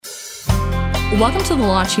Welcome to the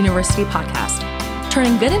Launch University podcast,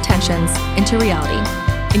 turning good intentions into reality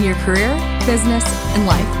in your career, business, and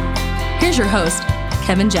life. Here's your host,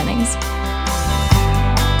 Kevin Jennings.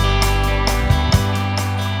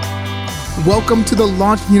 Welcome to the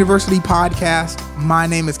Launch University podcast. My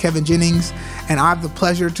name is Kevin Jennings, and I have the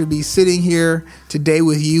pleasure to be sitting here today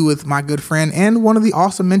with you with my good friend and one of the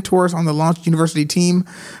awesome mentors on the Launch University team,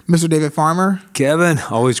 Mr. David Farmer. Kevin,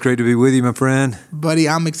 always great to be with you, my friend. Buddy,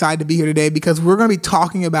 I'm excited to be here today because we're going to be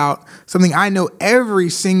talking about something I know every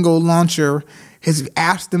single launcher has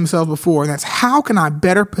asked themselves before, and that's how can I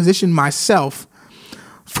better position myself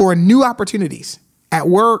for new opportunities at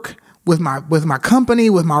work, with my company,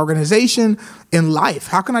 with my organization, in life?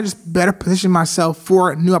 How can I just better position myself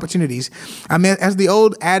for new opportunities? I mean, as the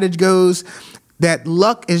old adage goes, that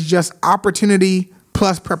luck is just opportunity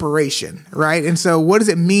plus preparation, right? And so what does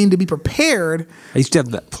it mean to be prepared? I used to have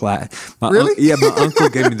that plaque. Really? My uncle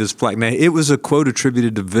gave me this plaque. Now, it was a quote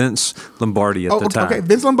attributed to Vince Lombardi at the time. Okay,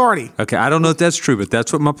 Vince Lombardi. Okay, I don't know if that's true, but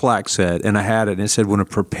that's what my plaque said. And I had it, and it said, when a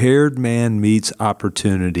prepared man meets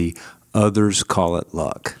opportunity, others call it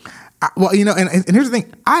luck. Well, you know, and here's the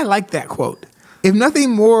thing. I like that quote. If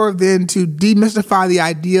nothing more than to demystify the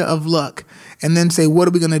idea of luck and then say, what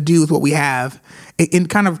are we going to do with what we have, and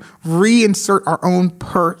kind of reinsert our own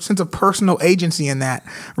sense of personal agency in that,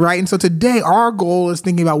 right? And so today our goal is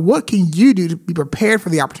thinking about what can you do to be prepared for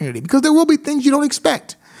the opportunity, because there will be things you don't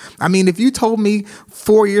expect. I mean, if you told me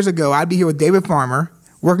 4 years ago I'd be here with David Farmer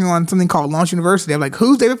working on something called Launch University, I'm like,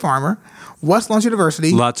 who's David Farmer? What's Launch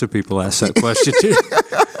University? Lots of people ask that question too.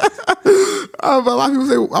 But a lot of people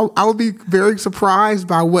say, I would be very surprised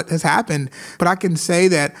by what has happened. But I can say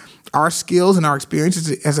that our skills and our experiences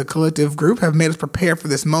as a collective group have made us prepare for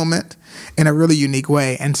this moment in a really unique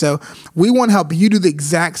way. And so we want to help you do the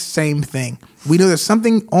exact same thing. We know there's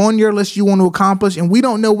something on your list you want to accomplish, and we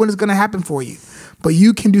don't know when it's going to happen for you. But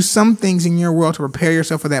you can do some things in your world to prepare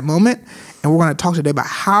yourself for that moment. And we're going to talk today about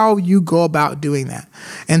how you go about doing that.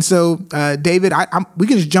 And so, David, we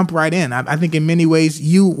can just jump right in. I think in many ways,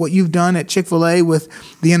 what you've done at Chick-fil-A with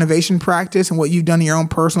the innovation practice and what you've done in your own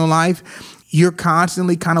personal life, you're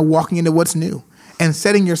constantly kind of walking into what's new and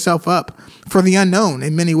setting yourself up for the unknown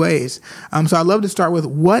in many ways. So I'd love to start with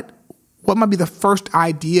what might be the first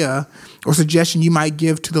idea or suggestion you might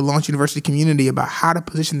give to the Launch University community about how to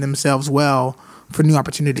position themselves well for new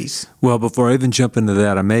opportunities. Well, before I even jump into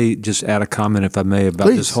that, I may just add a comment, if I may, about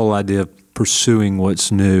Please. This whole idea of pursuing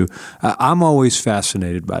what's new. I'm always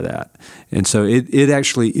fascinated by that. And so it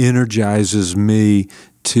actually energizes me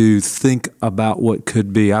to think about what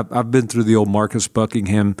could be. I've been through the old Marcus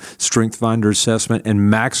Buckingham Strength Finder assessment,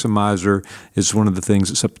 and Maximizer is one of the things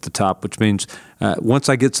that's up at the top, which means once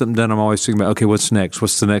I get something done, I'm always thinking about, okay, what's next?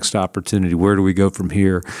 What's the next opportunity? Where do we go from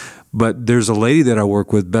here? But there's a lady that I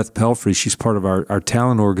work with, Beth Pelfrey. She's part of our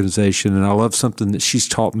talent organization, and I love something that she's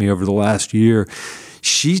taught me over the last year.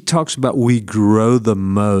 She talks about we grow the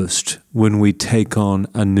most when we take on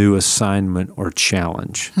a new assignment or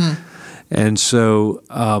challenge. And so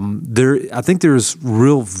I think there is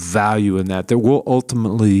real value in that we'll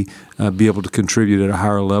ultimately be able to contribute at a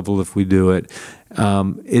higher level if we do it.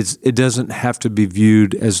 It doesn't have to be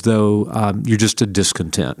viewed as though you're just a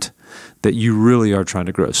discontent, that you really are trying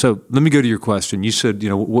to grow. So let me go to your question. You said,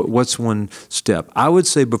 what's one step? I would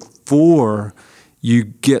say before you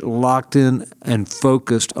get locked in and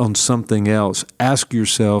focused on something else, ask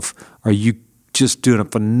yourself, are you just doing a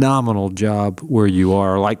phenomenal job where you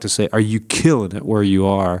are? I like to say, are you killing it where you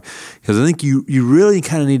are? Because I think you really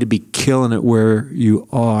kind of need to be killing it where you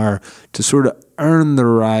are to sort of earn the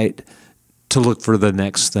right to look for the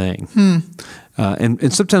next thing.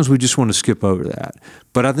 And sometimes we just want to skip over that.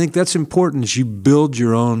 But I think that's important as you build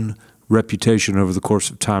your own reputation over the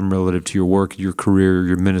course of time relative to your work, your career,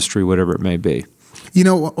 your ministry, whatever it may be. You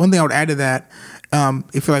know, one thing I would add to that,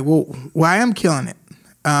 if you're like, well, I am killing it,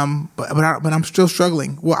 but I'm still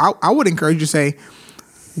struggling. Well, I would encourage you to say,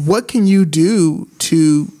 what can you do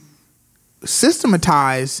to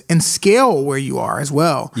systematize and scale where you are as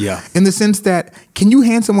well? Yeah. In the sense that, can you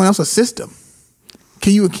hand someone else a system?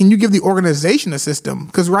 Can you give the organization a system?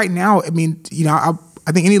 Because right now, I mean,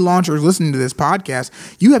 I think any launcher is listening to this podcast,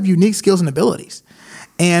 you have unique skills and abilities.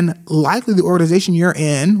 And likely the organization you're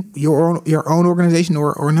in, your own organization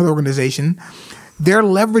or another organization, they're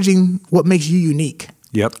leveraging what makes you unique.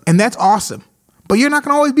 Yep. And that's awesome. But you're not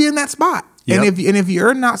going to always be in that spot. And if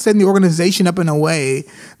you're not setting the organization up in a way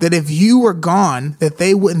that if you were gone, that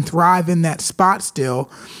they wouldn't thrive in that spot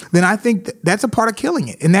still, then I think that's a part of killing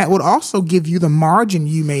it. And that would also give you the margin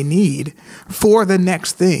you may need for the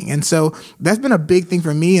next thing. And so that's been a big thing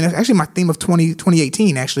for me. And it's actually my theme of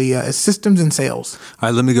 2018, actually, is systems and sales. All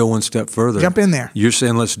right, let me go one step further. Jump in there. You're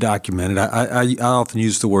saying let's document it. I often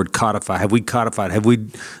use the word codify. Have we codified? Have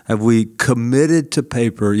we committed to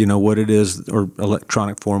paper, what it is, or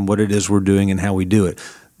electronic form, what it is we're doing and how we do it?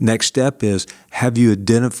 Next step is, have you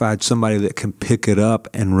identified somebody that can pick it up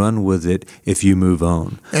and run with it if you move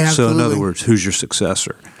on? Absolutely. So in other words, who's your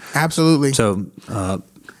successor? Absolutely. So,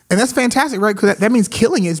 and that's fantastic, right? Because that means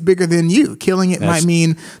killing it is bigger than you. Killing it might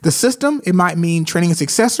mean the system. It might mean training a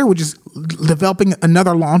successor, which is developing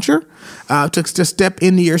another launcher to step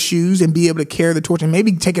into your shoes and be able to carry the torch and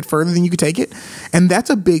maybe take it further than you could take it. And that's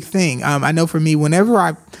a big thing. I know for me, whenever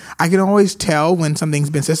I can always tell when something's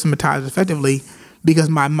been systematized effectively because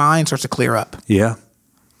my mind starts to clear up. Yeah.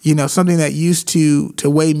 Something that used to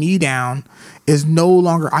weigh me down is no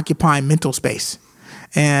longer occupying mental space.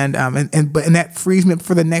 And that frees me up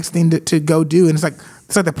for the next thing to go do. And it's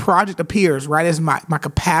like the project appears right as my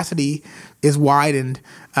capacity is widened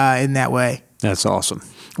in that way. That's awesome.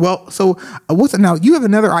 Well, so now you have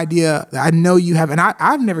another idea that I know you have, and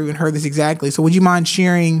I've never even heard this exactly. So would you mind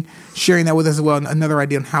sharing that with us as well? Another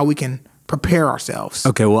idea on how we can prepare ourselves.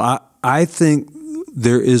 Okay. Well, I think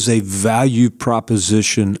there is a value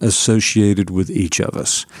proposition associated with each of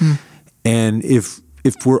us. And if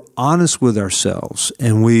we're honest with ourselves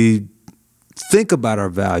and we think about our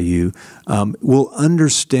value, we'll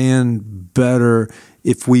understand better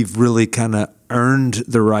if we've really kind of earned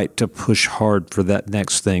the right to push hard for that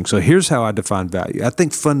next thing. So here's how I define value. I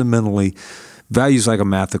think fundamentally, value is like a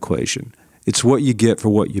math equation. It's what you get for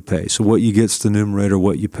what you pay. So what you get is the numerator,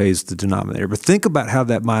 what you pay is the denominator. But think about how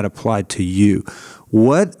that might apply to you.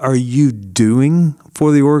 What are you doing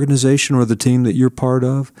for the organization or the team that you're part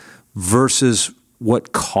of versus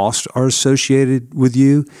what costs are associated with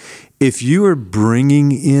you? If you are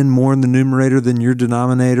bringing in more in the numerator than your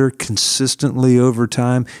denominator consistently over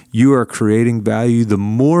time, you are creating value. The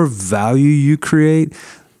more value you create,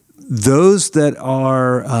 those that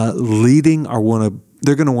are leading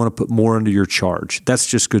they're going to want to put more into your charge. That's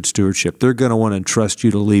just good stewardship. They're going to want to entrust you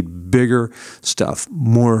to lead bigger stuff,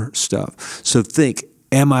 more stuff. So think,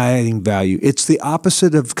 am I adding value? It's the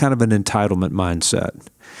opposite of kind of an entitlement mindset.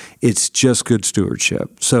 It's just good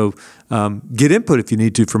stewardship. So get input if you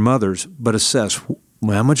need to from others, but assess,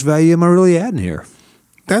 how much value am I really adding here?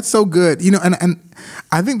 That's so good. And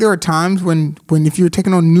I think there are times when if you're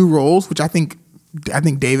taking on new roles, which I think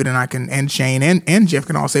David and I can, and Shane and Jeff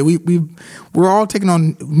can all say, we're all taking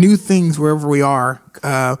on new things wherever we are.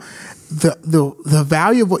 The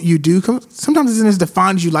value of what you do sometimes isn't as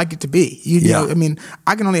defined as you like it to be. You know, I mean,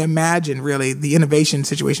 I can only imagine really the innovation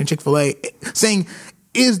situation, Chick-fil-A, saying,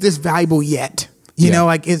 is this valuable yet? You know,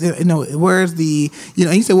 like, is it, where's the,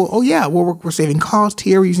 and you say, we're saving cost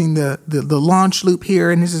here. We're using the launch loop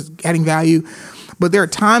here, and this is adding value. But there are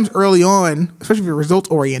times early on, especially if you're results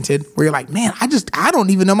oriented, where you're like, man, I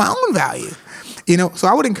don't even know my own value. So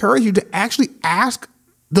I would encourage you to actually ask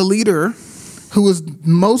the leader who is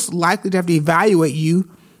most likely to have to evaluate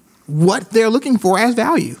you what they're looking for as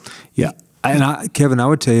value. Yeah. And Kevin, I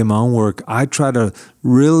would tell you in my own work, I try to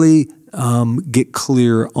really get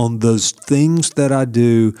clear on those things that I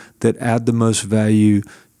do that add the most value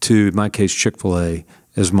to, in my case, Chick-fil-A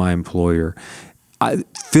as my employer.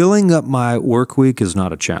 Filling up my work week is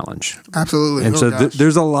not a challenge. Absolutely. And so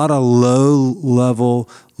there's a lot of low-level,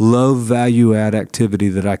 low-value-add activity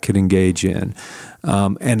that I could engage in.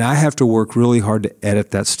 And I have to work really hard to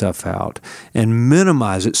edit that stuff out and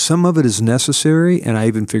minimize it. Some of it is necessary, and I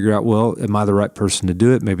even figure out, am I the right person to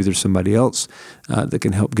do it? Maybe there's somebody else that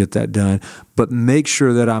can help get that done. But make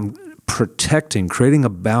sure that I'm creating a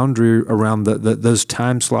boundary around those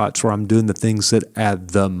time slots where I'm doing the things that add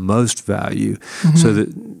the most value. Mm-hmm. So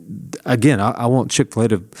that, again, I want Chick-fil-A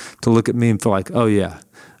to look at me and feel like,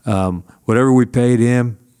 whatever we paid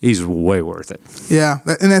him, he's way worth it. Yeah,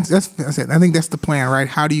 and that's it. I think that's the plan, right?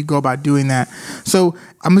 How do you go about doing that? So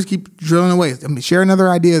I'm going to keep drilling away. Share another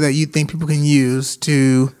idea that you think people can use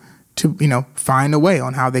to find a way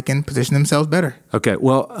on how they can position themselves better. Okay,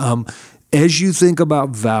 well, as you think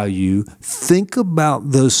about value, think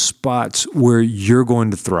about those spots where you're going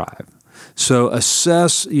to thrive. So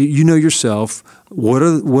assess, you know yourself, what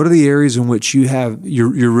are the areas in which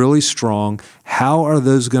you're really strong? How are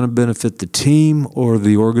those going to benefit the team or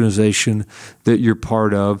the organization that you're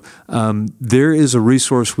part of? There is a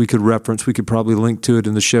resource we could reference. We could probably link to it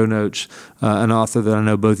in the show notes. An author that I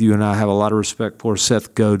know both you and I have a lot of respect for,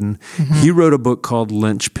 Seth Godin. Mm-hmm. He wrote a book called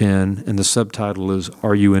Linchpin, and the subtitle is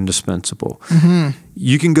Are You Indispensable? Mm-hmm.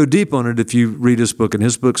 You can go deep on it if you read his book, and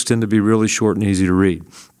his books tend to be really short and easy to read.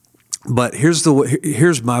 But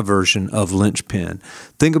here's my version of Linchpin.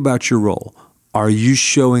 Think about your role. Are you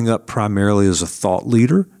showing up primarily as a thought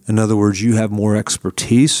leader? In other words, you have more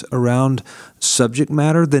expertise around subject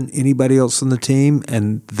matter than anybody else on the team,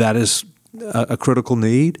 and that is a critical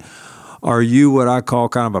need. Are you what I call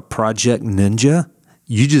kind of a project ninja?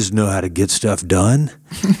 You just know how to get stuff done.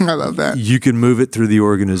 I love that. You can move it through the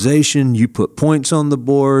organization. You put points on the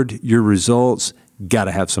board, your results. Got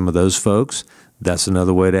to have some of those folks. That's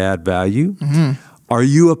another way to add value. Mm-hmm. Are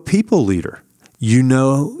you a people leader?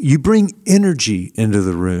 You bring energy into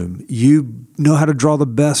the room. You know how to draw the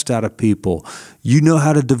best out of people. You know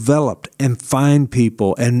how to develop and find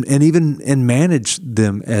people and manage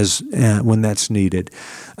them as when that's needed.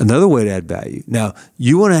 Another way to add value. Now,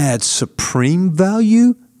 you want to add supreme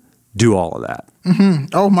value? Do all of that. Mm-hmm.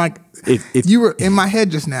 Oh my! If you were in my head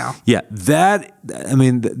just now. Yeah, that's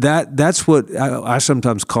what I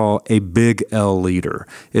sometimes call a big L leader.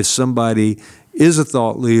 If somebody is a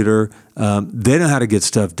thought leader, they know how to get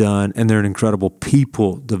stuff done, and they're an incredible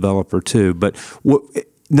people developer too. But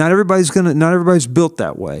not everybody's built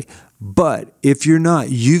that way. But if you're not,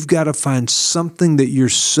 you've got to find something that you're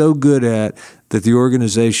so good at that the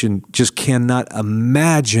organization just cannot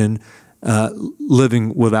imagine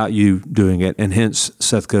living without you doing it, and hence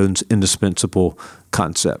Seth Godin's indispensable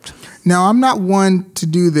concept. Now, I'm not one to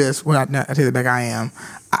do this. Well, I take it back. I am.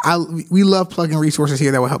 We love plugging resources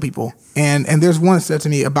here that will help people. And there's one that said to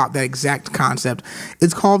me about that exact concept.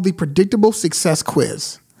 It's called the Predictable Success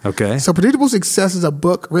Quiz. Okay. So Predictable Success is a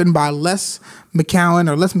book written by Les McKeown,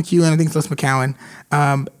 I think it's Les McKeown.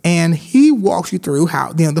 And he walks you through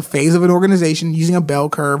how, the phase of an organization using a bell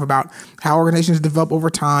curve about how organizations develop over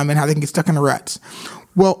time and how they can get stuck in the ruts.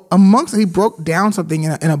 Well, amongst it, he broke down something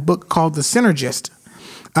in a book called The Synergist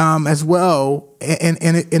as well.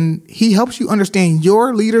 And he helps you understand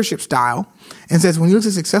your leadership style and says when you look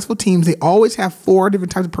at successful teams, they always have 4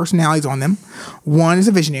 different types of personalities on them. One is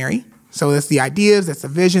a visionary. So that's the ideas, that's the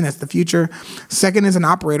vision, that's the future. Second is an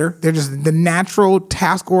operator. They're just the natural,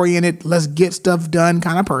 task-oriented, let's get stuff done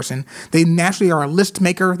kind of person. They naturally are a list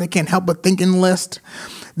maker. They can't help but think in list.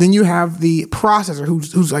 Then you have the processor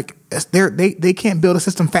who's like, they can't build a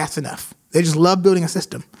system fast enough. They just love building a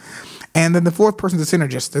system. And then the fourth person is a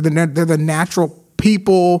synergist. They're the natural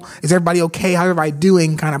people. Is everybody okay? How's everybody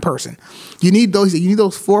doing kind of person. You need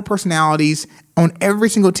those 4 personalities on every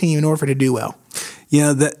single team in order for it to do well.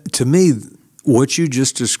 Yeah, that to me, what you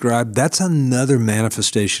just described, that's another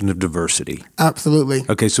manifestation of diversity. Absolutely.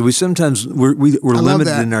 Okay, so we're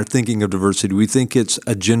limited in our thinking of diversity. We think it's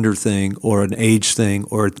a gender thing or an age thing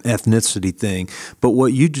or an ethnicity thing. But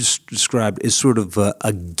what you just described is sort of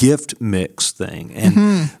a gift mix thing.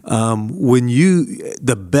 And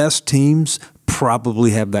the best teams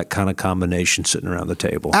probably have that kind of combination sitting around the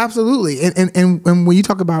table. Absolutely. And when you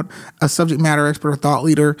talk about a subject matter expert or thought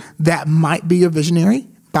leader, that might be a visionary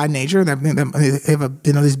by nature. They have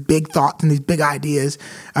these big thoughts and these big ideas,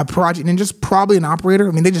 a project, and just probably an operator.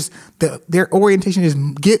 I mean, their orientation is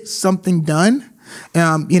get something done.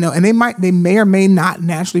 And they may or may not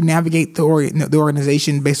naturally navigate the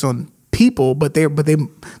organization based on people, but they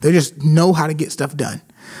just know how to get stuff done.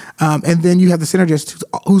 And then you have the synergist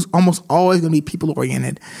who's almost always going to be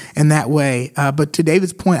people-oriented in that way. But to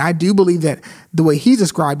David's point, I do believe that the way he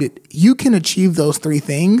described it, you can achieve those 3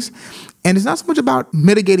 things. And it's not so much about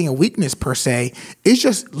mitigating a weakness per se. It's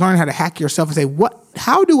just learning how to hack yourself and say,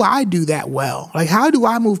 how do I do that well? Like, how do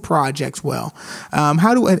I move projects well?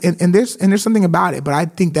 And there's something about it, but I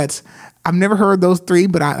think I've never heard those 3,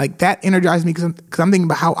 but that energizes me because I'm thinking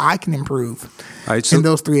about how I can improve in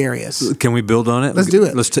those 3 areas. Can we build on it? Let's do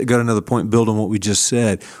it. Let's go to another point, build on what we just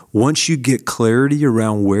said. Once you get clarity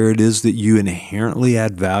around where it is that you inherently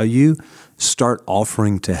add value, start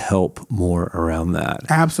offering to help more around that.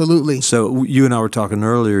 Absolutely. So you and I were talking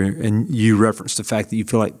earlier, and you referenced the fact that you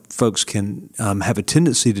feel like folks can have a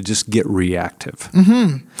tendency to just get reactive.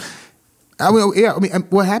 Mm-hmm.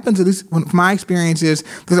 What happens, at least from my experience, is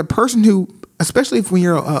there's a person who, especially when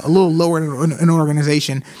you're a little lower in an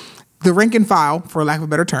organization, the rank and file, for lack of a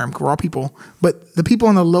better term, because we're all people, but the people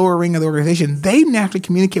in the lower ring of the organization, they naturally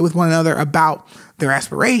communicate with one another about their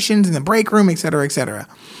aspirations in the break room, et cetera, et cetera.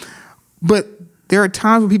 But there are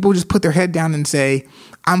times when people just put their head down and say,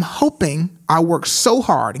 I'm hoping I work so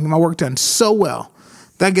hard and get my work done so well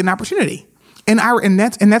that I get an opportunity. And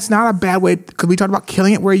that's not a bad way, because we talked about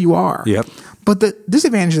killing it where you are. Yep. But the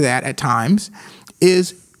disadvantage of that at times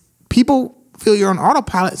is people feel you're on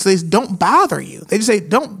autopilot, so they just don't bother you. They just say,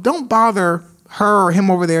 don't bother her or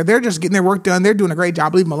him over there. They're just getting their work done. They're doing a great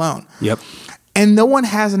job. Leave them alone. Yep. And no one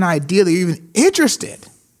has an idea that you're even interested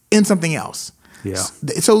in something else. Yeah.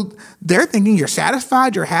 So they're thinking you're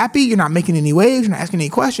satisfied, you're happy, you're not making any waves, you're not asking any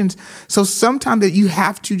questions. So sometimes that you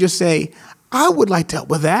have to just say, I would like to help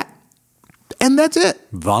with that. And that's it.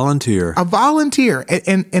 Volunteer. A volunteer.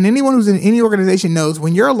 And anyone who's in any organization knows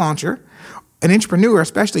when you're a launcher, an entrepreneur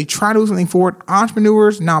especially, trying to do something forward,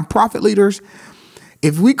 entrepreneurs, nonprofit leaders,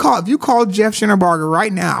 if you call Jeff Schinnerbarger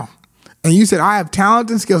right now and you said, I have talent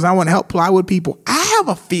and skills and I want to help plywood people, I have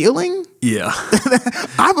a feeling. Yeah.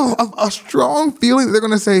 I have a strong feeling that they're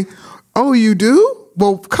going to say, oh, you do?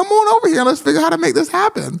 Well, come on over here and let's figure out how to make this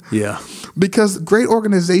happen. Yeah. Because great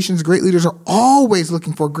organizations, great leaders are always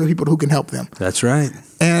looking for great people who can help them. That's right.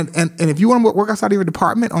 And if you want to work outside of your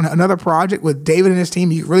department on another project with David and his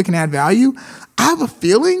team, you really can add value. I have a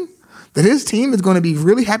feeling that his team is going to be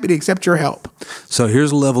really happy to accept your help. So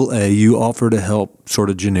here's level A. You offer to help sort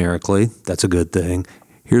of generically. That's a good thing.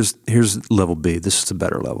 Here's level B. This is the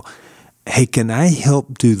better level. Hey, can I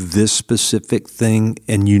help do this specific thing?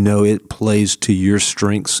 And it plays to your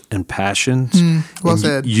strengths and passions. Well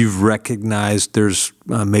said. You've recognized there's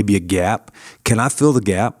maybe a gap. Can I fill the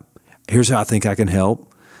gap? Here's how I think I can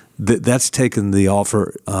help. That's taken the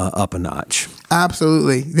offer up a notch.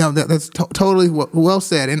 Absolutely. That's totally well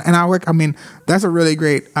said. And that's a really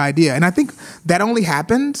great idea. And I think that only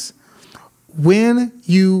happens when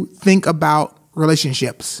you think about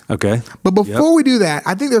relationships. Okay. But before we do that,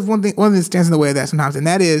 I think there's one thing that stands in the way of that sometimes, and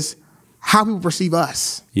that is how people perceive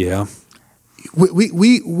us. Yeah.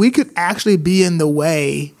 We could actually be in the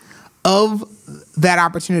way of that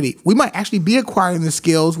opportunity. We might actually be acquiring the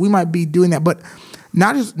skills. We might be doing that, but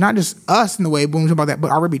not just us in the way when we talk about that, but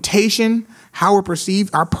our reputation, how we're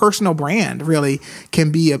perceived, our personal brand really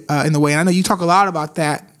can be in the way. And I know you talk a lot about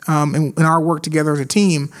that in our work together as a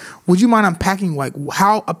team. Would you mind unpacking like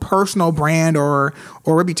how a personal brand or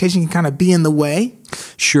reputation can kind of be in the way?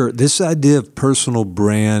 Sure. This idea of personal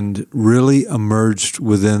brand really emerged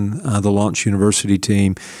within the Launch University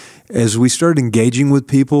team as we started engaging with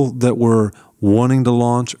people that were wanting to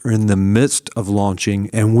launch or in the midst of launching,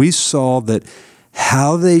 and we saw that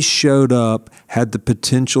how they showed up had the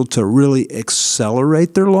potential to really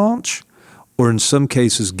accelerate their launch, or in some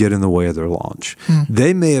cases get in the way of their launch.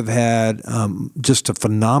 They may have had just a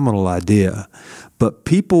phenomenal idea, but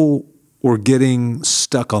people were getting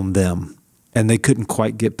stuck on them and they couldn't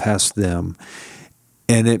quite get past them.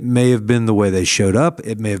 And it may have been the way they showed up.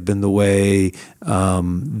 It may have been the way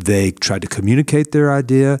they tried to communicate their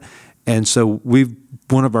idea. And so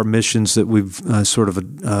one of our missions that we've sort of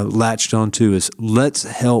latched onto is let's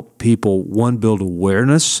help people, one, build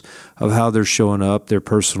awareness of how they're showing up, their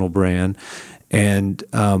personal brand, and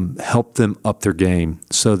help them up their game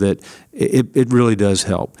so that it really does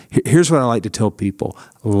help. Here's what I like to tell people.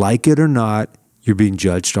 Like it or not, you're being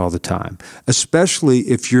judged all the time, especially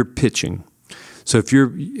if you're pitching. So if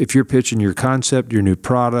you're pitching your concept, your new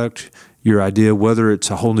product, your idea, whether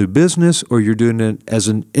it's a whole new business or you're doing it as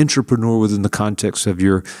an entrepreneur within the context of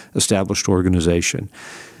your established organization,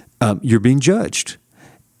 you're being judged.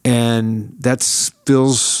 And that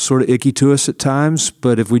feels sort of icky to us at times,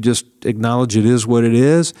 but if we just acknowledge it is what it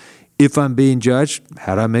is, if I'm being judged,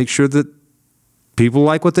 how do I make sure that people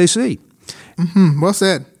like what they see? Well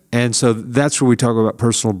said. And so that's where we talk about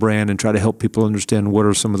personal brand and try to help people understand what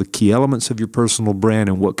are some of the key elements of your personal brand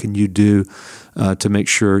and what can you do to make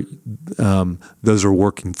sure those are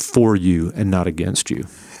working for you and not against you.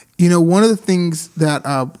 You know, one of the things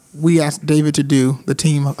that we asked David to do, the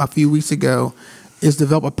team, a few weeks ago, is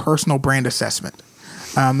develop a personal brand assessment.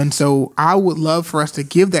 And so I would love for us to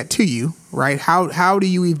give that to you, right? How do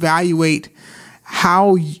you evaluate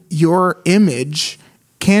how your image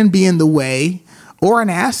can be in the way or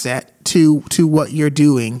an asset to what you're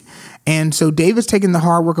doing? And so David's taken the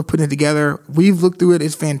hard work of putting it together. We've looked through it.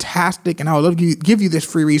 It's fantastic. And I would love to give you this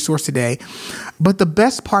free resource today. But the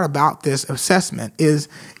best part about this assessment is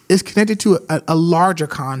connected to a larger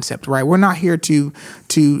concept, right? We're not here to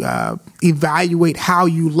evaluate how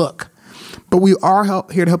you look, but we are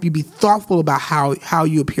here to help you be thoughtful about how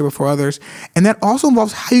you appear before others. And that also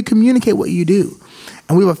involves how you communicate what you do.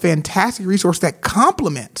 And we have a fantastic resource that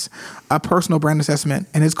complements a personal brand assessment,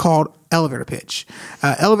 and it's called Elevator Pitch.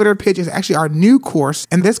 Elevator Pitch is actually our new course,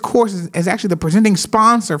 and this course is actually the presenting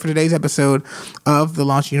sponsor for today's episode of the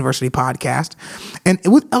Launch University podcast. And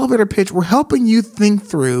with Elevator Pitch, we're helping you think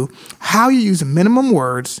through how you use minimum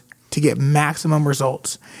words to get maximum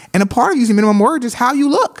results. And a part of using minimum words is how you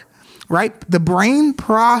look, right? The brain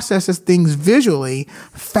processes things visually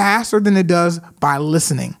faster than it does by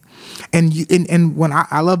listening. And when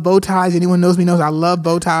I love bow ties, anyone knows me knows I love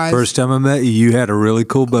bow ties. First time I met you, you had a really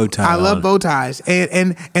cool bow tie. I love bow ties,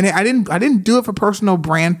 and I didn't do it for personal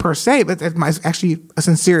brand per se, but it's actually a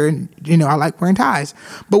sincere, I like wearing ties.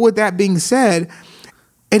 But with that being said,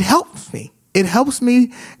 it helps me. It helps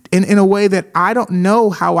me in a way that I don't know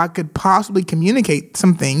how I could possibly communicate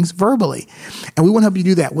some things verbally. And we want to help you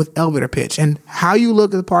do that with Elevator Pitch. And how you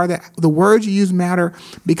look is a part of that. The words you use matter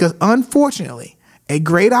because, unfortunately, a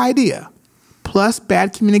great idea plus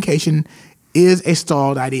bad communication is a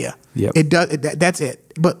stalled idea. Yep. That's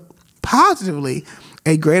it. But positively,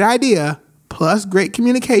 a great idea plus great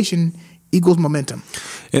communication equals momentum.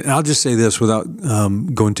 And I'll just say this without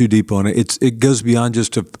going too deep on it. It goes beyond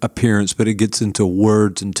just appearance, but it gets into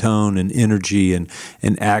words and tone and energy and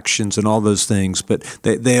actions and all those things. But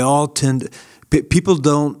they all tend – people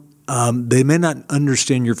don't they may not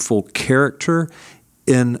understand your full character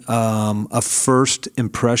in a first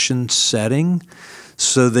impression setting,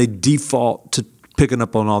 so they default to picking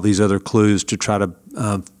up on all these other clues to try to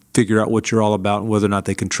figure out what you're all about and whether or not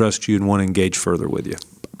they can trust you and want to engage further with you.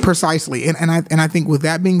 Precisely. And I think with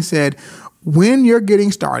that being said, when you're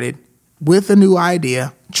getting started with a new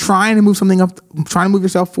idea, trying to move something up, trying to move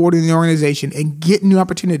yourself forward in the organization and get new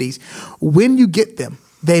opportunities, when you get them,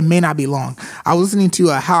 they may not be long. I was listening to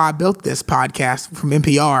How I Built This podcast from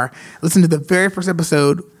NPR, listened to the very first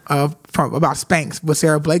episode about Spanx with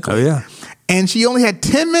Sarah Blakely. Oh, yeah. And she only had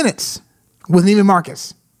 10 minutes with Neiman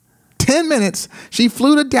Marcus. 10 minutes. She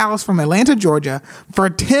flew to Dallas from Atlanta, Georgia for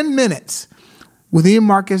 10 minutes with Neiman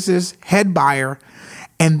Marcus's head buyer,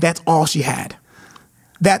 and that's all she had.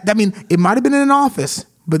 It might have been in an office,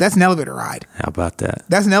 but that's an elevator ride. How about that?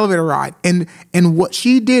 That's an elevator ride. And what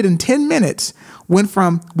she did in 10 minutes went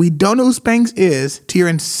from we don't know who Spanx is to you're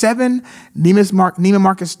in 7 Neiman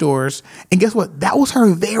Marcus stores. And guess what? That was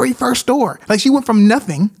her very first store. Like, she went from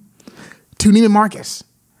nothing to Neiman Marcus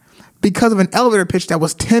because of an elevator pitch that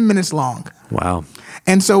was 10 minutes long. Wow.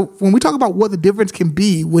 And so when we talk about what the difference can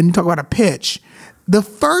be when you talk about a pitch, the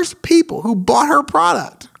first people who bought her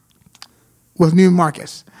product was Neiman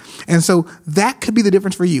Marcus. And so that could be the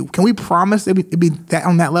difference for you. Can we promise it'd be that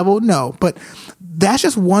on that level? No. But that's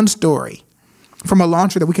just one story from a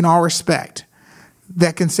launcher that we can all respect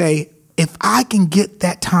that can say, if I can get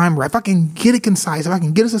that time right, if I can get it concise, if I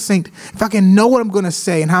can get it succinct, if I can know what I'm going to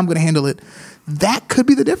say and how I'm going to handle it, that could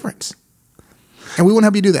be the difference. And we want to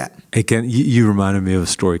help you do that. Hey, Ken, you reminded me of a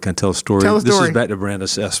story. Can I tell a story? Tell a story. This is back to brand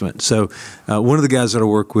assessment. So one of the guys that I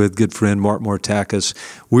work with, good friend, Mark Mortakis,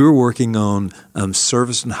 we were working on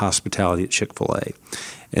service and hospitality at Chick-fil-A.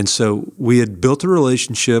 And so we had built a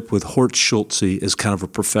relationship with Horst Schulze as kind of a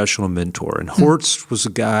professional mentor. And Horst was a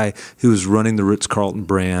guy who was running the Ritz-Carlton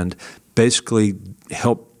brand, basically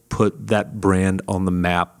helped put that brand on the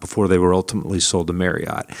map before they were ultimately sold to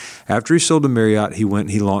Marriott. After he sold to Marriott, he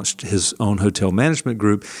launched his own hotel management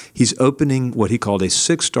group. He's opening what he called a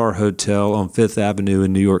 6-star hotel on Fifth Avenue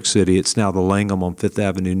in New York City. It's now the Langham on Fifth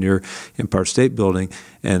Avenue near Empire State Building.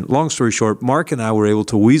 And long story short, Mark and I were able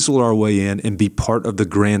to weasel our way in and be part of the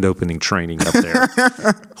grand opening training up there.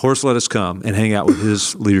 Horst let us come and hang out with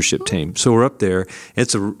his leadership team. So we're up there.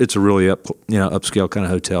 It's a really upscale kind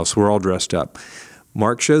of hotel. So we're all dressed up.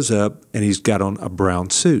 Mark shows up, and he's got on a brown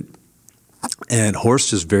suit. And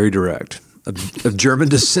Horst is very direct, of German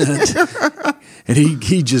descent. And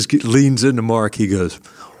he just leans into Mark. He goes,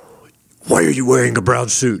 "Why are you wearing a brown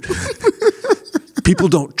suit? People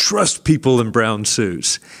don't trust people in brown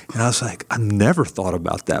suits." And I was like, I've never thought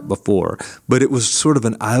about that before. But it was sort of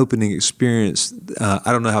an eye-opening experience.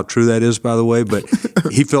 I don't know how true that is, by the way, but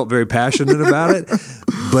he felt very passionate about it.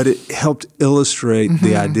 But it helped illustrate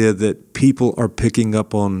the idea that people are picking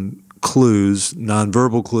up on clues,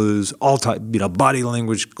 nonverbal clues, all type, body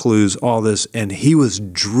language clues, all this. And he was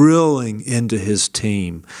drilling into his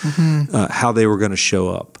team how they were going to show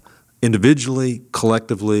up individually,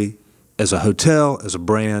 collectively, as a hotel, as a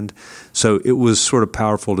brand. So it was sort of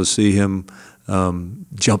powerful to see him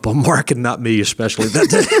jump on Mark and not me, especially that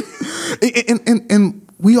day. And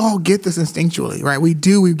we all get this instinctually, right? We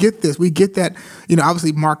do. We get this. We get that.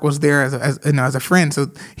 Obviously Mark was there as a friend,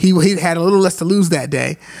 so he had a little less to lose that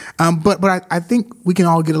day. But I think we can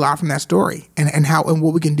all get a lot from that story and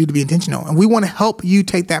what we can do to be intentional. And we want to help you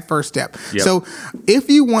take that first step. Yep. So if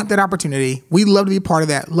you want that opportunity, we'd love to be part of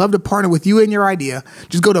that. Love to partner with you and your idea.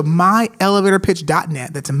 Just go to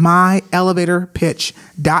myelevatorpitch.net. That's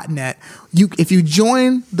myelevatorpitch.net. If you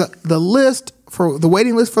join the list, for the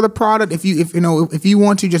waiting list for the product, if you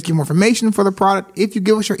want to just get more information for the product, if you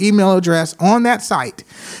give us your email address on that site,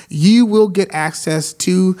 you will get access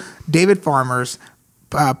to David Farmer's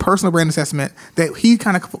personal brand assessment that he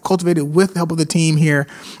kind of cultivated with the help of the team here.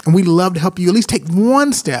 And we'd love to help you at least take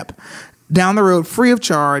one step down the road free of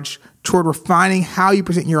charge toward refining how you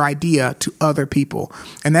present your idea to other people.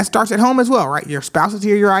 And that starts at home as well, right? Your spouse is to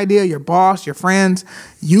hear your idea, your boss, your friends.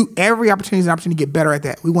 Every opportunity is an opportunity to get better at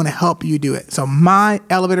that. We want to help you do it. So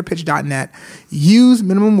myelevatorpitch.net, use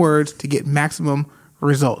minimum words to get maximum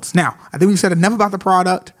results. Now, I think we've said enough about the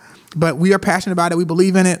product, but we are passionate about it. We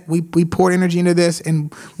believe in it. We poured energy into this,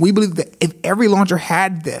 and we believe that if every launcher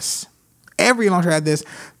had this,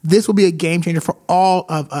 this will be a game changer for all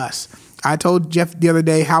of us. I told Jeff the other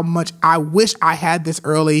day how much I wish I had this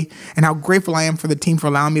early and how grateful I am for the team for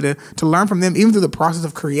allowing me to learn from them. Even through the process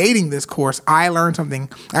of creating this course, I learned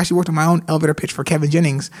something. I actually worked on my own elevator pitch for Kevin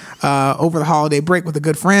Jennings over the holiday break with a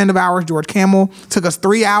good friend of ours, George Campbell. Took us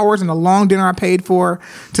 3 hours and a long dinner I paid for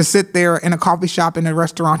to sit there in a coffee shop in a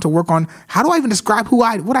restaurant to work on how do I even describe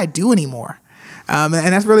what I do anymore. And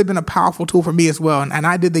that's really been a powerful tool for me as well. And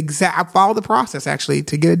I did I followed the process actually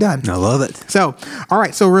to get it done. I love it. So, all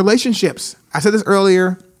right. So relationships. I said this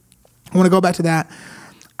earlier. I want to go back to that.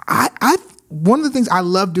 One of the things I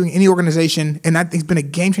love doing in any organization, and I think it's been a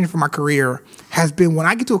game changer for my career, has been when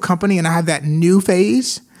I get to a company and I have that new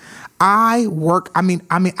phase. I meet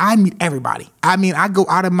everybody. I go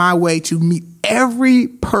out of my way to meet every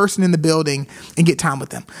person in the building and get time with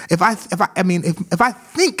them. If I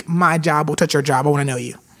think my job will touch your job, I want to know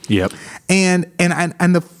you. Yep. And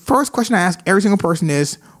the first question I ask every single person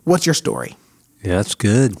is, what's your story? Yeah, that's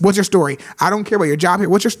good. What's your story? I don't care about your job here.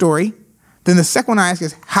 What's your story? Then the second one I ask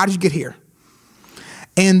is, how did you get here?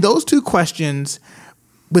 And those two questions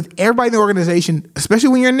with everybody in the organization, especially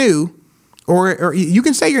when you're new, or you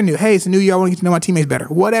can say you're new. Hey, it's a new year. I want to get to know my teammates better.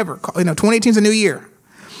 Whatever. 2018 is a new year.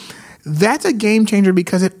 That's a game changer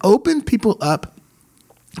because it opened people up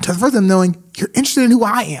to first them knowing you're interested in who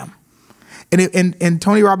I am. And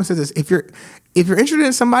Tony Robbins says this: if you're interested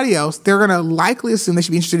in somebody else, they're going to likely assume they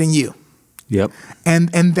should be interested in you. Yep.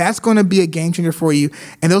 And that's going to be a game changer for you.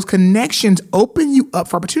 And those connections open you up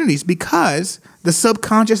for opportunities because the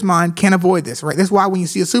subconscious mind can't avoid this, right? That's why when you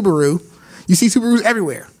see a Subaru, you see Subarus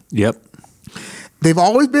everywhere. Yep. They've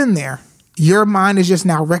always been there. Your mind is just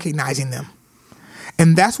now recognizing them.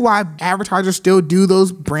 And that's why advertisers still do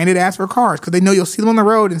those branded ads for cars, because they know you'll see them on the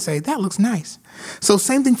road and say, that looks nice. So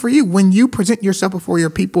same thing for you. When you present yourself before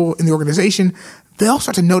your people in the organization, they'll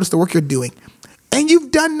start to notice the work you're doing. And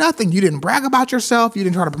you've done nothing. You didn't brag about yourself. You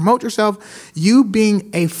didn't try to promote yourself. You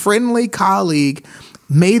being a friendly colleague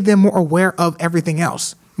made them more aware of everything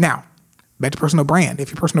else. Now, back to personal brand. If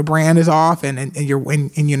your personal brand is off and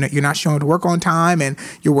you're not showing to work on time and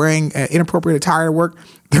you're wearing inappropriate attire to work,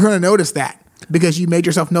 they're going to notice that because you made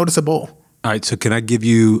yourself noticeable. All right. So can I give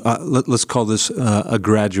you, let's call this a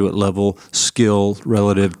graduate level skill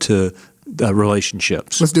relative to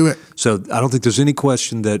relationships. Let's do it. So I don't think there's any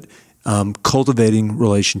question that cultivating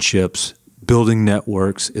relationships, building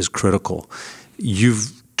networks is critical.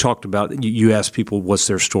 You've talked about, you ask people what's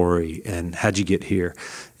their story and how'd you get here?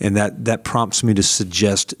 And that prompts me to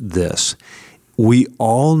suggest this. We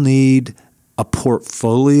all need a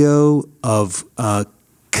portfolio of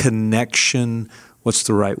connection, what's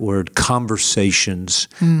the right word, conversations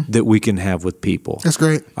that we can have with people. That's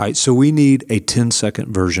great. All right, so we need a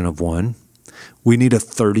 10-second version of one. We need a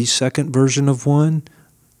 30-second version of one.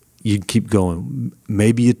 You keep going.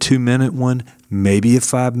 Maybe a 2-minute one, maybe a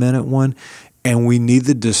 5-minute one. And we need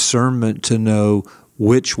the discernment to know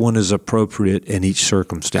which one is appropriate in each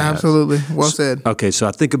circumstance. Absolutely. Well said. Okay, so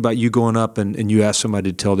I think about you going up and you ask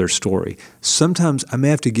somebody to tell their story. Sometimes I may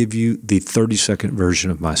have to give you the 30-second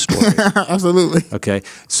version of my story. Absolutely. Okay.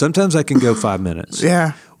 Sometimes I can go 5 minutes.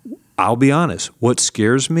 Yeah. I'll be honest. What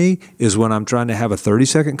scares me is when I'm trying to have a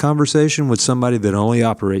 30-second conversation with somebody that only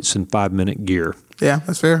operates in 5-minute gear. Yeah,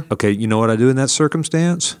 that's fair. Okay, you know what I do in that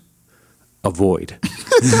circumstance? Avoid.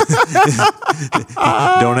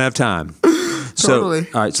 Don't have time. Totally. So,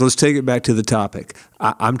 all right, so let's take it back to the topic.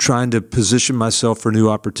 I'm trying to position myself for new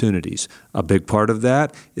opportunities. A big part of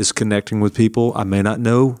that is connecting with people I may not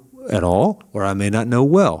know at all, or I may not know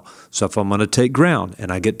well. So if I'm going to take ground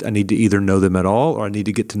and I need to either know them at all, or I need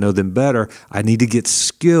to get to know them better, I need to get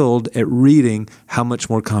skilled at reading how much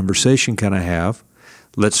more conversation can I have.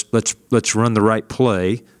 Let's run the right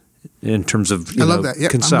play in terms of love that.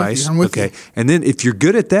 Yep, concise. I'm with you. And then if you're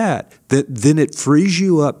good at that, then it frees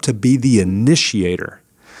you up to be the initiator.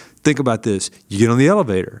 Think about this. You get on the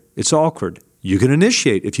elevator. It's awkward. You can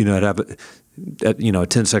initiate if you know how to have a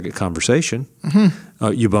 10-second conversation.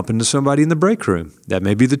 Mm-hmm. You bump into somebody in the break room. That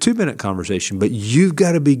may be the 2-minute conversation, but you've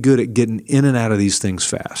got to be good at getting in and out of these things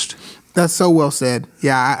fast. That's so well said.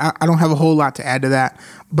 Yeah, I don't have a whole lot to add to that,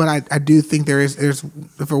 but I do think there's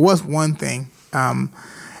if there was one thing,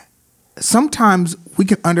 sometimes we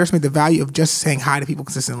can underestimate the value of just saying hi to people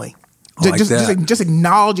consistently. Just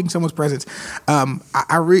acknowledging someone's presence.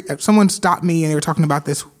 Someone stopped me and they were talking about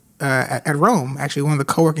this at Rome, actually one of the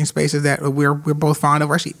co-working spaces that we're both fond of.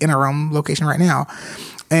 We're actually in a Rome location right now.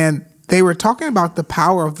 And they were talking about the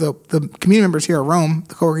power of the community members here at Rome,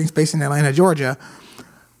 the co-working space in Atlanta, Georgia,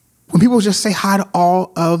 when people just say hi to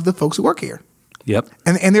all of the folks who work here. Yep.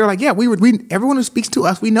 And they're like, yeah, everyone who speaks to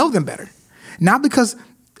us, we know them better. Not because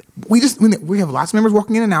we have lots of members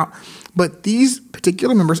walking in and out, but these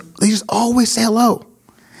particular members, they just always say hello.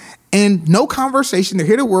 And no conversation. They're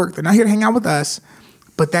here to work. They're not here to hang out with us.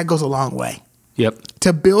 But that goes a long way. Yep.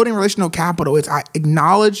 To building relational capital, I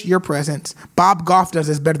acknowledge your presence. Bob Goff does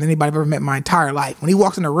this better than anybody I've ever met in my entire life. When he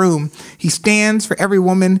walks in a room, he stands for every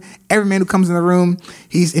woman, every man who comes in the room.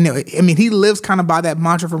 He lives kind of by that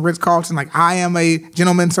mantra from Ritz-Carlton, like, I am a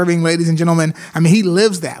gentleman serving ladies and gentlemen. He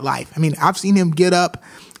lives that life. I've seen him get up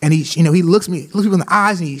and he looks people in the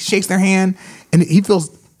eyes and he shakes their hand and he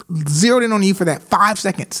feels zeroed in on you for that 5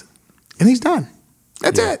 seconds. And he's done.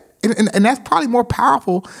 That's it. And that's probably more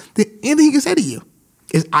powerful than anything he can say to you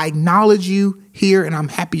is I acknowledge you here and I'm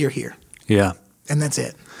happy you're here. Yeah. And that's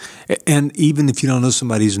it. And even if you don't know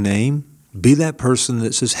somebody's name, be that person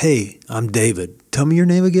that says, hey, I'm David. Tell me your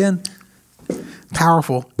name again.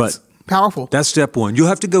 Powerful. But powerful. That's step one. You'll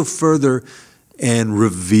have to go further and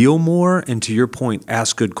reveal more. And to your point,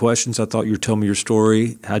 ask good questions. I thought you were telling me your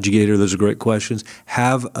story. How'd you get here? Those are great questions.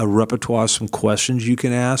 Have a repertoire of some questions you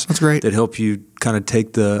can ask. That's great. That help you kind of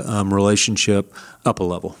take the relationship up a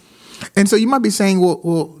level. And so you might be saying,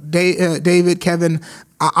 well, David, Kevin,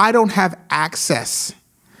 I don't have access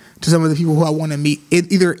to some of the people who I want to meet,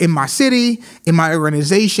 either in my city, in my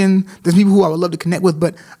organization. There's people who I would love to connect with,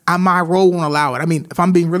 but my role won't allow it. If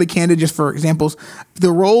I'm being really candid, just for examples,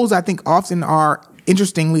 the roles I think often are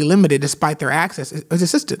interestingly limited despite their access as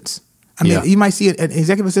assistants. You might see an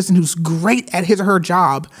executive assistant who's great at his or her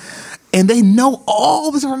job, and they know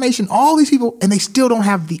all this information, all these people, and they still don't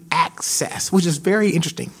have the access, which is very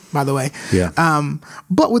interesting, by the way. Yeah.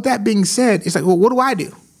 But with that being said, it's like, well, what do I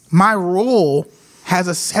do? My role has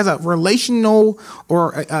a relational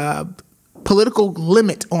or a political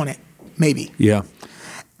limit on it, maybe. Yeah.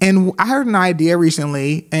 And I heard an idea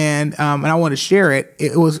recently, and I want to share it.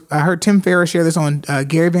 I heard Tim Ferriss share this on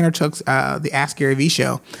Gary Vaynerchuk's the Ask Gary V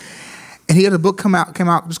show, and he had a book come out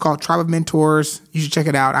just called Tribe of Mentors. You should check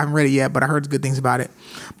it out. I haven't read it yet, but I heard good things about it.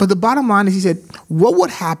 But the bottom line is, he said, what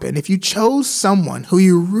would happen if you chose someone who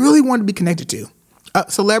you really wanted to be connected to, a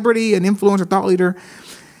celebrity, an influencer, thought leader?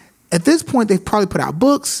 At this point, they've probably put out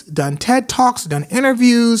books, done TED Talks, done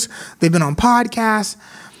interviews, they've been on podcasts.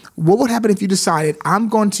 What would happen if you decided, I'm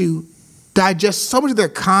going to digest so much of their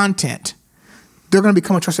content, they're going to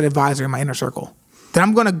become a trusted advisor in my inner circle? That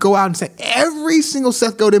I'm going to go out and say every single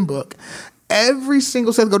Seth Godin book, every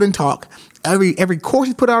single Seth Godin talk, every course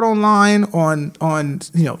he put out online on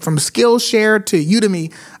from Skillshare to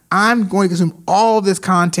Udemy, I'm going to consume all of this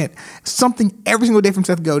content, something every single day from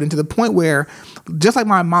Seth Godin, to the point where, just like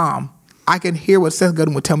my mom, I can hear what Seth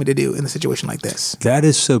Godin would tell me to do in a situation like this. That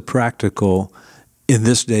is so practical in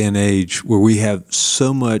this day and age where we have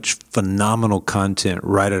so much phenomenal content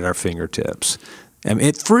right at our fingertips.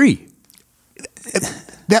 It's free.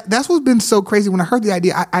 That's what's been so crazy. When I heard the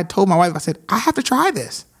idea, I told my wife, I said, I have to try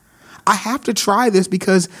this. I have to try this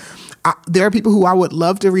because there are people who I would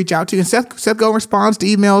love to reach out to. And Seth Godin responds to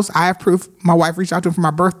emails. I have proof. My wife reached out to him for my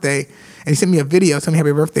birthday, and he sent me a video telling me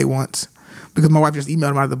happy birthday once because my wife just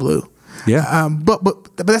emailed him out of the blue. Yeah.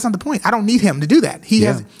 But that's not the point. I don't need him to do that. He's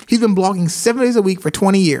been blogging 7 days a week for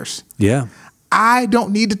 20 years. Yeah. I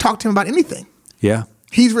don't need to talk to him about anything. Yeah.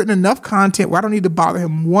 He's written enough content where I don't need to bother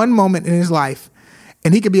him one moment in his life.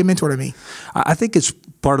 and he could be a mentor to me. I think it's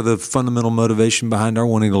part of the fundamental motivation behind our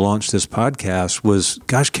wanting to launch this podcast was,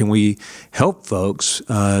 gosh, can we help folks?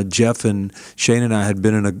 Jeff and Shane and I had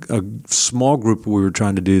been in a small group where we were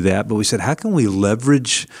trying to do that, but we said, how can we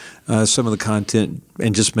leverage some of the content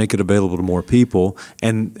and just make it available to more people?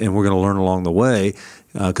 And we're going to learn along the way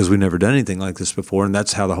because we've never done anything like this before. And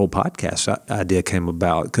that's how the whole podcast idea came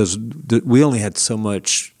about, because we only had so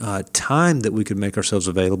much time that we could make ourselves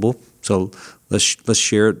available. So let's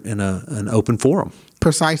share it in an open forum.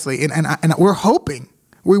 Precisely. And we're hoping,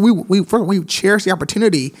 we cherish the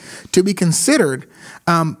opportunity to be considered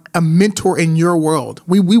a mentor in your world.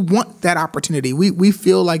 We want that opportunity. We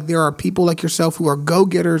feel like there are people like yourself who are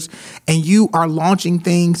go-getters, and you are launching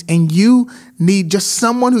things, and you need just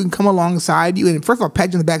someone who can come alongside you and, first of all,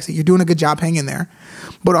 pat you on the back and say, you're doing a good job, hang in there,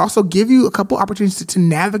 but also give you a couple opportunities to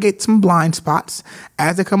navigate some blind spots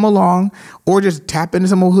as they come along, or just tap into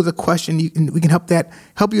someone who's a question. We can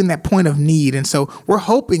help you in that point of need. And so we're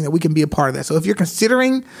hoping that we can be a part of that. So if you're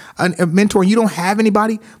considering a mentor and you don't have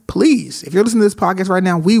anybody, please, if you're listening to this podcast right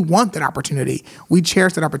now, we want that opportunity. We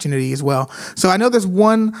cherish that opportunity as well. So I know there's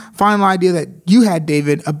one final idea that you had,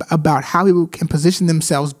 David, about how people can position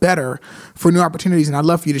themselves better for new opportunities, and I'd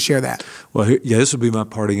love for you to share that. Well, this would be my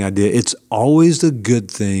parting idea. It's always a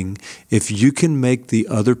good thing if you can make the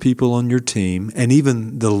other people on your team and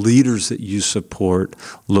even the leaders that you support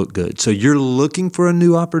look good. So you're looking for a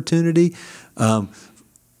new opportunity.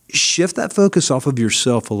 Shift that focus off of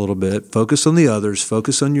yourself a little bit. Focus on the others.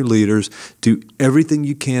 Focus on your leaders. Do everything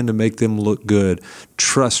you can to make them look good.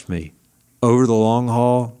 Trust me, over the long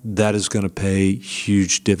haul, that is going to pay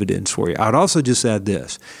huge dividends for you. I'd also just add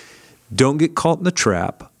this. Don't get caught in the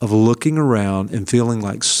trap of looking around and feeling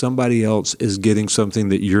like somebody else is getting something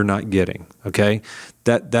that you're not getting, okay?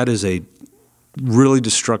 That is a really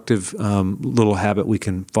destructive little habit we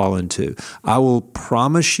can fall into. I will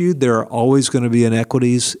promise you there are always going to be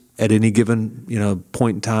inequities at any given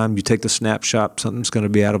point in time. You take the snapshot, something's going to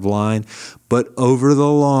be out of line. But over the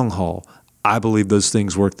long haul, I believe those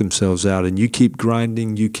things work themselves out, and you keep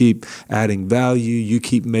grinding, you keep adding value, you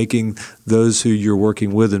keep making those who you're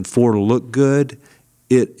working with and for look good,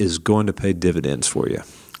 it is going to pay dividends for you.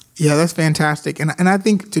 Yeah, that's fantastic. And I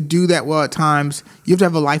think to do that well at times, you have to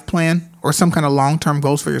have a life plan or some kind of long-term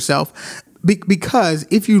goals for yourself. Because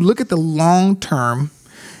if you look at the long term,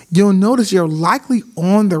 you'll notice you're likely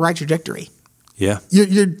on the right trajectory. Yeah.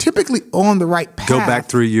 You're typically on the right path. Go back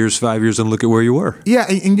 3 years, 5 years, and look at where you were. Yeah,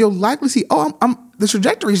 and you'll likely see, the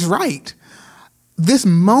trajectory is right. This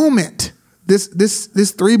moment, this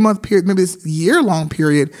 3-month period, maybe this year-long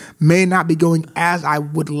period may not be going as I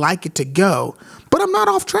would like it to go, but I'm not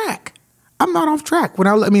off track. When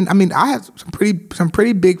I had some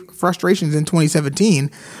pretty big frustrations in 2017,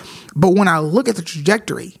 but when I look at the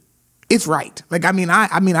trajectory, it's right. I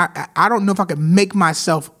don't know if I could make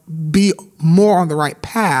myself be more on the right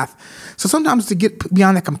path. So sometimes to get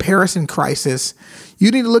beyond that comparison crisis,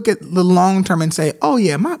 you need to look at the long term and say, oh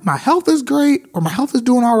yeah, my health is great, or my health is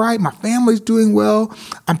doing all right. My family's doing well.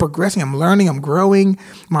 I'm progressing. I'm learning. I'm growing.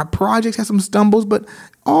 My projects have some stumbles, but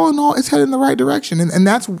all in all, it's headed in the right direction. And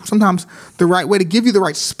that's sometimes the right way to give you the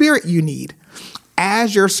right spirit you need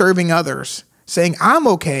as you're serving others, saying, I'm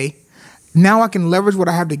okay. Now I can leverage what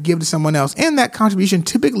I have to give to someone else. And that contribution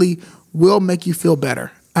typically will make you feel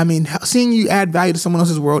better. Seeing you add value to someone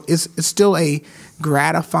else's world is still a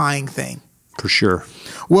gratifying thing. For sure.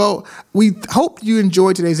 Well, we hope you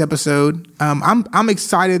enjoyed today's episode. I'm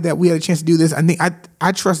excited that we had a chance to do this. I think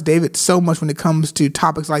I trust David so much when it comes to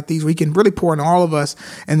topics like these, where he can really pour into all of us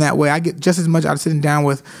in that way. I get just as much out of sitting down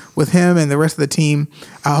with him and the rest of the team,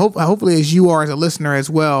 hopefully as you are as a listener as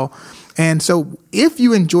well. And so if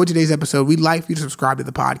you enjoyed today's episode, we'd like for you to subscribe to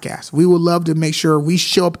the podcast. We would love to make sure we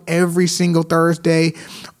show up every single Thursday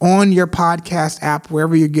on your podcast app,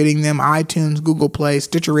 wherever you're getting them, iTunes, Google Play,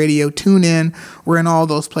 Stitcher Radio, TuneIn. We're in all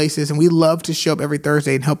those places, and we love to show up every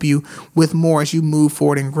Thursday and help you with more as you move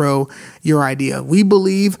forward and grow your idea. We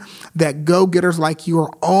believe that go-getters like you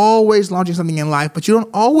are always launching something in life, but you don't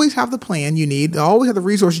always have the plan you need, always have the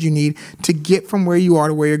resources you need to get from where you are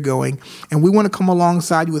to where you're going. And we want to come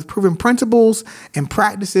alongside you with proven principles and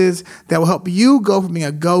practices that will help you go from being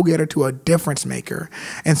a go-getter to a difference maker.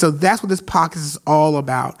 And so that's what this podcast is all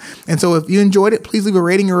about. And so if you enjoyed it, please leave a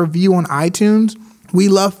rating or review on iTunes. We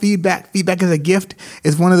love feedback. Feedback is a gift,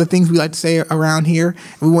 is one of the things we like to say around here.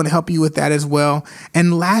 And we want to help you with that as well.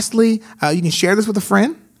 And lastly, you can share this with a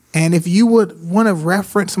friend. And if you would want to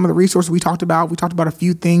reference some of the resources we talked about a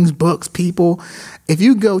few things, books, people. If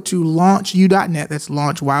you go to launchu.net, that's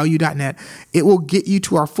launchu.net, it will get you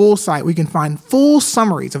to our full site. We can find full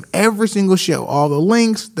summaries of every single show, all the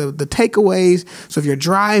links, the takeaways. So if you're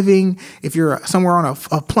driving, if you're somewhere on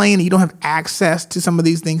a plane and you don't have access to some of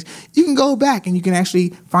these things, you can go back and you can actually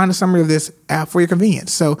find a summary of this for your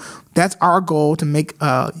convenience. So that's our goal, to make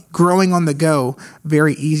growing on the go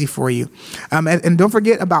very easy for you. And don't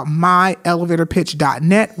forget about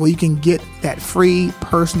myelevatorpitch.net, where you can get that free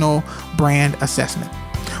personal brand assessment.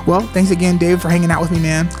 Well, thanks again, David, for hanging out with me,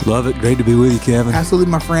 man. Love it. Great to be with you, Kevin. Absolutely,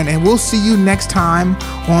 my friend. And we'll see you next time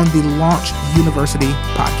on the Launch University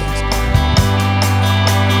podcast.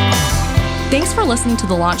 Thanks for listening to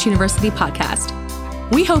the Launch University podcast.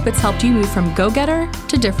 We hope it's helped you move from go-getter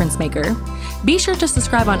to difference maker. Be sure to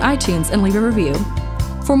subscribe on iTunes and leave a review.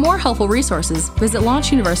 For more helpful resources, visit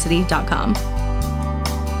launchuniversity.com.